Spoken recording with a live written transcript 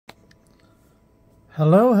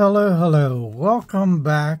Hello, hello, hello. Welcome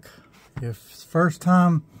back. If it's the first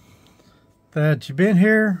time that you've been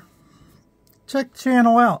here, check the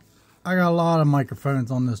channel out. I got a lot of microphones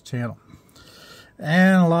on this channel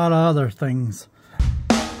and a lot of other things.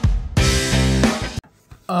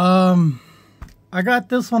 I got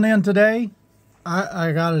this one in today.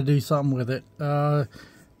 I got to do something with it.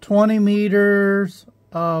 20 meters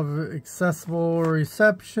of accessible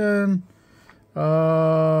reception.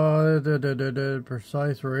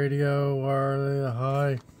 Precise radio, wireless,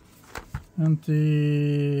 high,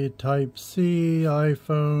 empty, type C,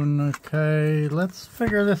 iPhone. Okay, let's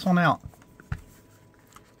figure this one out.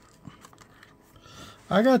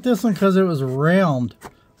 I got this one because it was round.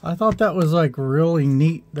 I thought that was like really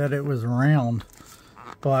neat that it was round,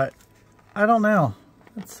 but I don't know.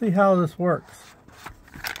 Let's see how this works.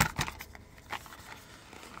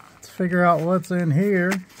 Let's figure out what's in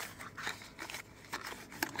here.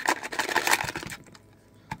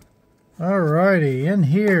 Alrighty, in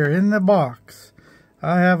here, in the box,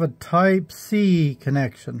 I have a Type C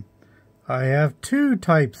connection. I have two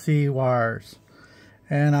Type C wires.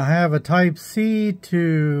 And I have a Type C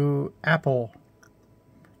to Apple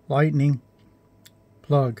Lightning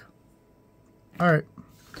plug. Alright,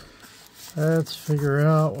 let's figure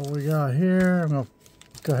out what we got here. I'm going to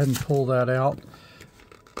go ahead and pull that out.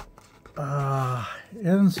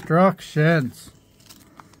 Instructions.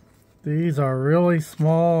 These are really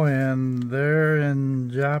small and they're in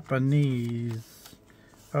Japanese.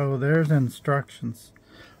 Oh, there's instructions.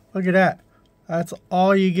 Look at that. That's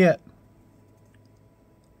all you get.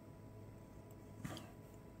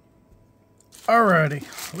 Alrighty,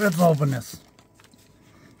 let's open this.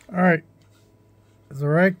 Alright. It's a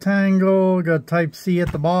rectangle. Got Type C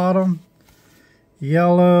at the bottom.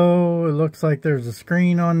 Yellow. It looks like there's a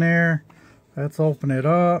screen on there. Let's open it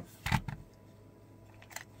up.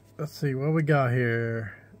 Let's see what we got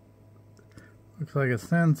here. Looks like a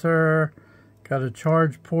sensor. Got a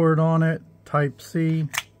charge port on it. Type C.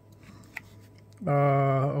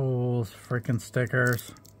 Oh, freaking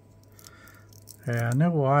stickers. Yeah, I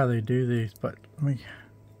know why they do these, but let me.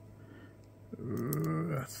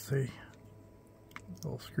 Let's see.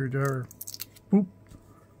 Little screwdriver. Boop.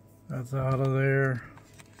 That's out of there.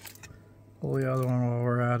 Pull the other one while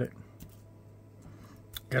we're at it.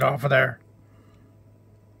 Get off of there.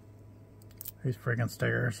 These freaking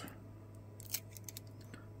stickers.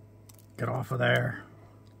 Get off of there.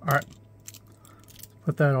 Alright.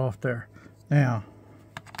 Put that off there. Now,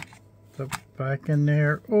 back in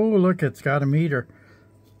there. Oh, look, it's got a meter.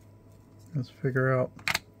 Let's figure out.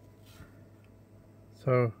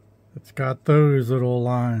 So, it's got those little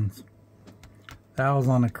lines. That was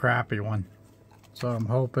on a crappy one. So, I'm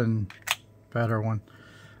hoping better one.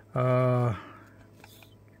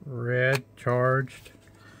 Red, charged.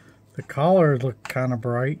 The collars look kind of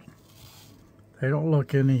bright. They don't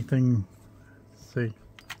look anything. Let's see.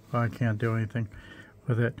 I can't do anything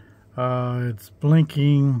with it. It's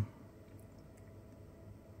blinking.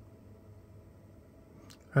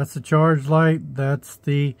 That's the charge light. That's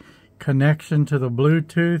the connection to the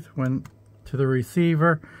Bluetooth to the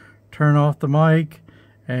receiver. Turn off the mic.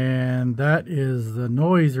 And that is the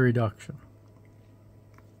noise reduction.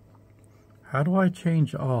 How do I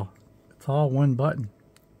change? Oh, it's all one button.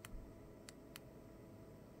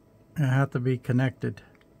 I have to be connected.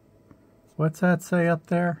 What's that say up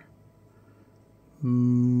there?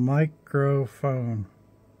 Microphone.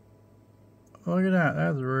 Look at that.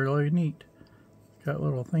 That's really neat. Got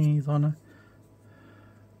little thingies on it.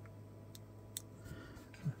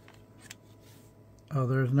 Oh,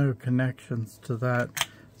 there's no connections to that.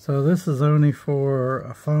 So this is only for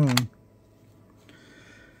a phone.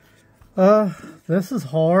 This is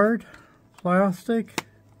hard plastic.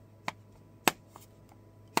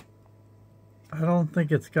 I don't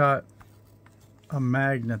think it's got a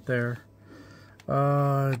magnet there.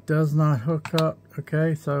 It does not hook up.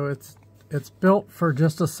 Okay, so it's built for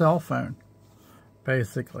just a cell phone,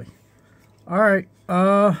 basically. Alright,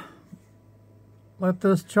 let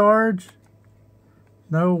this charge.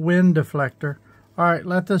 No wind deflector. Alright,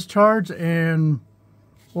 let this charge and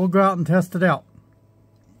we'll go out and test it out.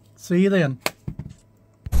 See you then.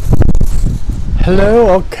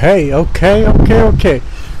 Hello, okay.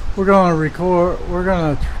 We're going to record, we're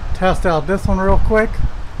going to test out this one real quick.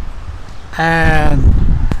 And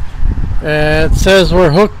it says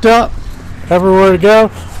we're hooked up everywhere to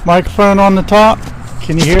go. Microphone on the top.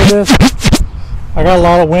 Can you hear this? I got a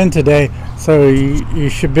lot of wind today, so you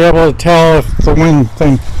should be able to tell if it's a wind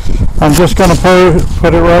thing. I'm just going to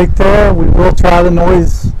put it right there. We will try the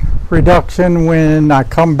noise reduction when I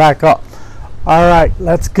come back up. Alright,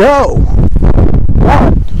 let's go.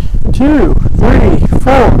 1, 2, 3,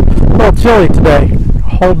 4. A little chilly today.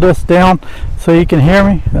 Hold this down so you can hear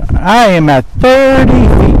me. I am at 30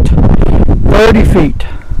 feet. 30 feet.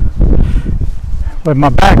 With my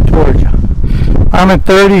back towards you. I'm at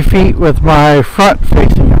 30 feet with my front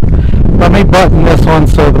facing you. Let me button this one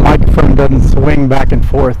so the microphone doesn't swing back and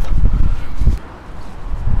forth.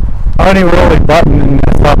 I'm only really buttoning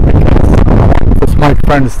this up because I want this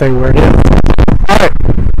microphone to stay where it is. Alright,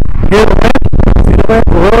 hear the wind? See the wind?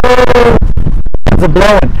 Whoa! Winds are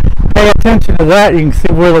blowing. Pay attention to that, you can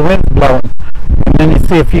see where the wind's blowing. And then you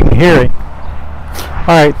see if you can hear it.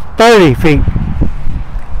 Alright, 30 feet.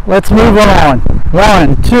 Let's move on.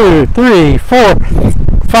 1, 2, 3, 4,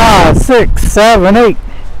 5, 6, 7, 8,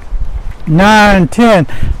 9, 10.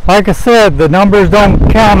 Like I said, the numbers don't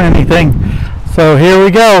count anything. So here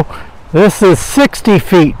we go. This is 60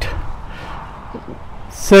 feet.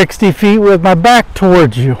 60 feet with my back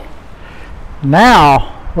towards you.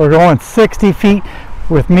 Now we're going 60 feet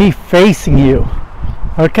with me facing you.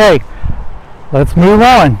 Okay, let's move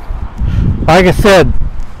on. Like I said,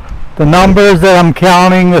 the numbers that I'm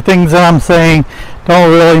counting, the things that I'm saying don't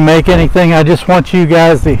really make anything. I just want you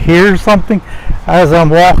guys to hear something as I'm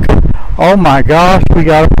walking. Oh my gosh, we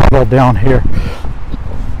got a puddle down here.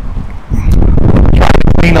 Trying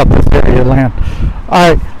to clean up this area of land.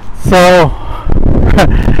 Alright, so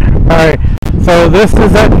alright, so this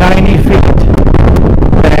is at 90 feet.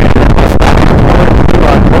 And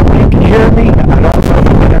I hope you can hear me. I don't know if you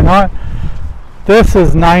can or not. This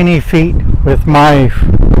is 90 feet with me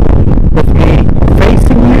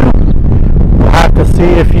facing you. We'll have to see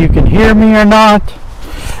if you can hear me or not.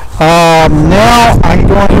 Now I'm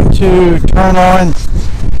going to turn on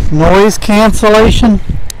noise cancellation.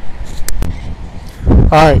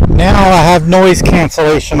 Alright, now I have noise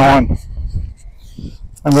cancellation on.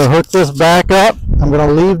 I'm going to hook this back up. I'm going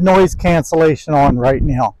to leave noise cancellation on right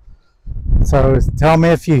now. So tell me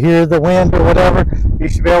if you hear the wind or whatever. You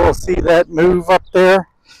should be able to see that move up there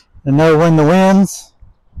and know when the wind's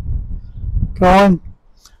going.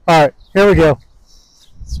 Alright, here we go.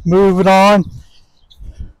 Let's move it on.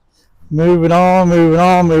 Moving on, moving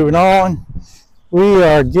on, moving on. We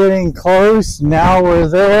are getting close. Now we're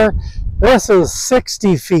there. This is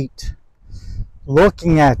 60 feet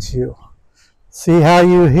looking at you. See how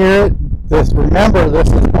you hear it? Remember, this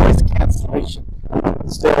is noise cancellation.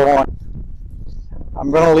 Still on.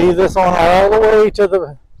 I'm going to leave this on all the way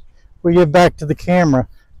to we get back to the camera.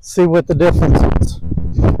 See what the difference is.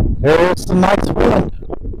 There's some nice wind.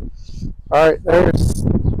 Alright, there's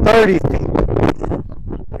 30 feet.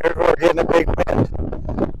 Here we're getting a big wind.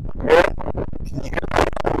 Here, can you hear that?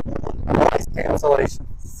 Noise cancellation.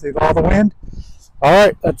 See all the wind?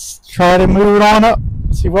 Alright, let's try to move it on up.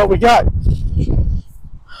 See what we got.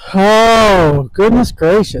 Oh, goodness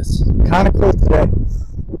gracious. Kind of cool today.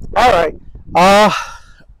 Alright,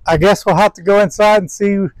 I guess we'll have to go inside and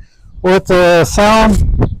see what the sounds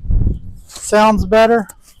better.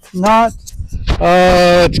 Not.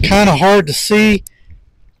 It's kind of hard to see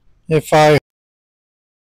if I.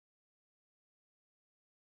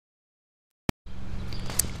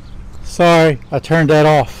 Sorry, I turned that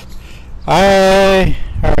off. Alright,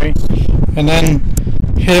 and then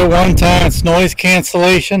hit it one time, it's noise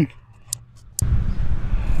cancellation,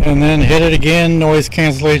 and then hit it again, noise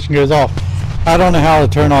cancellation goes off. I don't know how to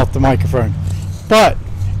turn off the microphone, but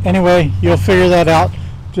anyway, you'll figure that out.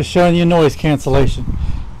 Just showing you noise cancellation.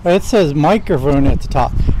 It says microphone at the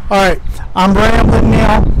top. Alright, I'm rambling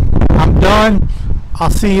now. I'm done. I'll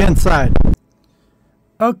see you inside.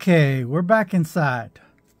 Okay, we're back inside.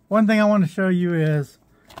 One thing I want to show you is,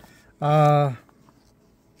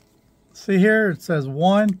 see here, it says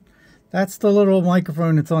 1. That's the little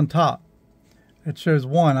microphone that's on top. It shows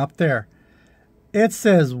 1 up there. It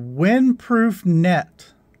says windproof net.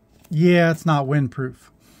 Yeah, it's not windproof.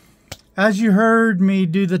 As you heard me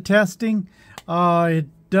do the testing, it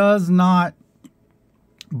does not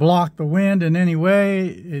block the wind in any way.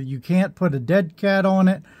 You can't put a dead cat on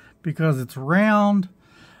it because it's round.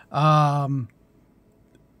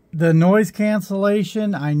 The noise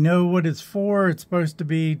cancellation, I know what it's for. It's supposed to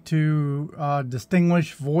be to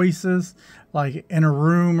distinguish voices, like in a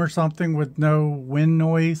room or something with no wind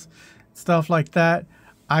noise, stuff like that.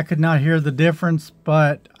 I could not hear the difference,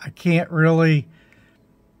 but I can't really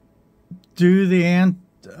do the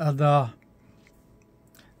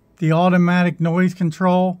automatic noise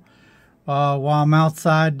control while I'm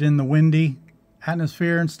outside in the windy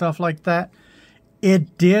atmosphere and stuff like that.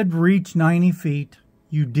 It did reach 90 feet.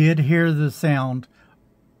 You did hear the sound.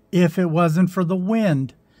 If it wasn't for the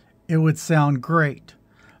wind, it would sound great.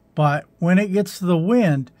 But when it gets to the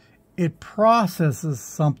wind, it processes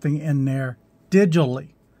something in there digitally.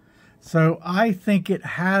 So I think it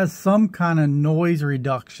has some kind of noise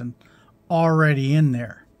reduction already in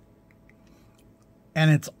there.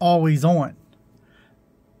 And it's always on.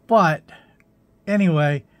 But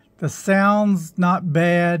anyway, the sound's not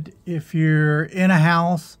bad if you're in a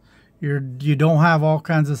house. You don't have all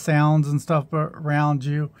kinds of sounds and stuff around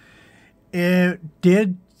you. It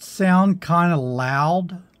did sound kind of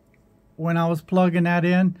loud when I was plugging that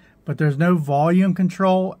in, but there's no volume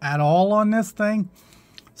control at all on this thing.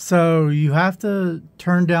 So you have to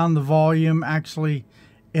turn down the volume actually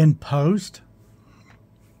in post,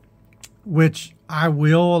 which I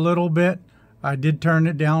will a little bit. I did turn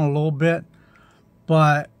it down a little bit,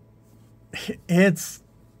 but it's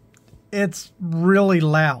really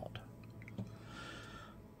loud.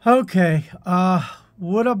 Okay,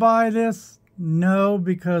 would I buy this? No,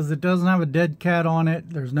 because it doesn't have a dead cat on it.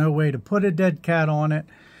 There's no way to put a dead cat on it.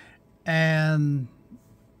 And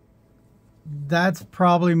that's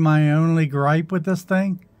probably my only gripe with this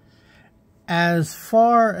thing. As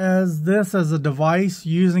far as this as a device,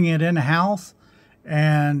 using it in a house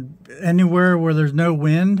and anywhere where there's no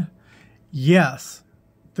wind, yes,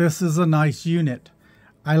 this is a nice unit.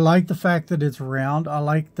 I like the fact that it's round. I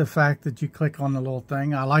like the fact that you click on the little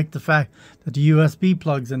thing. I like the fact that the USB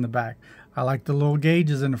plugs in the back. I like the little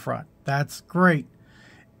gauges in the front. That's great.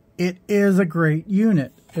 It is a great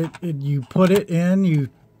unit. You put it in, you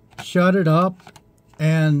shut it up,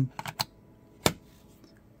 and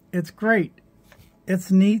it's great.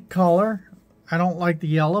 It's neat color. I don't like the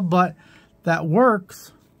yellow, but that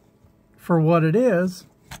works for what it is.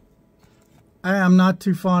 I am not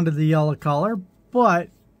too fond of the yellow color, but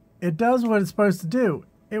it does what it's supposed to do.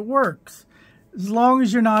 It works. As long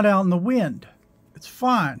as you're not out in the wind, it's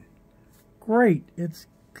fine. Great. It's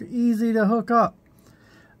easy to hook up.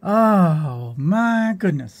 Oh my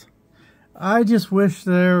goodness. I just wish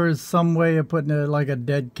there was some way of putting like a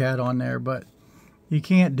dead cat on there, but you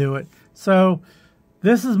can't do it. So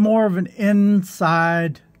this is more of an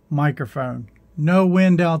inside microphone. No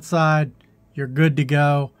wind outside. You're good to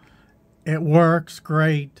go. It works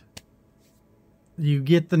great. You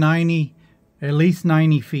get the at least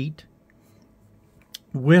 90 feet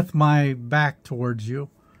with my back towards you.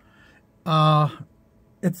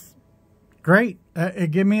 It's great.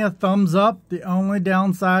 It give me a thumbs up. The only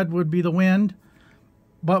downside would be the wind.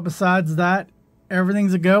 But besides that,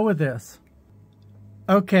 everything's a go with this.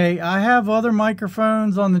 Okay, I have other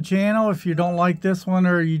microphones on the channel. If you don't like this one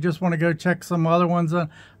or you just want to go check some other ones, I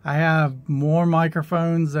have more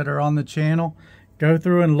microphones that are on the channel. Go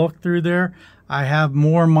through and look through there. I have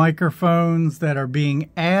more microphones that are being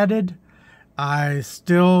added. I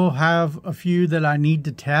still have a few that I need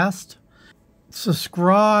to test.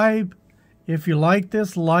 Subscribe. If you like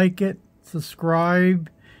this, like it. Subscribe.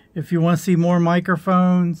 If you want to see more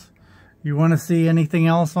microphones, you want to see anything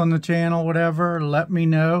else on the channel, whatever, let me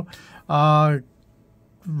know.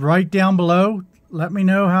 Right down below, let me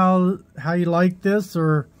know how you like this,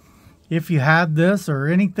 or if you had this, or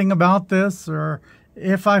anything about this, or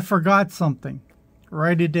if I forgot something.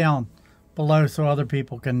 Write it down below so other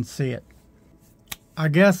people can see it. I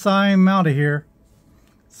guess I'm out of here.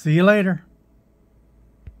 See you later.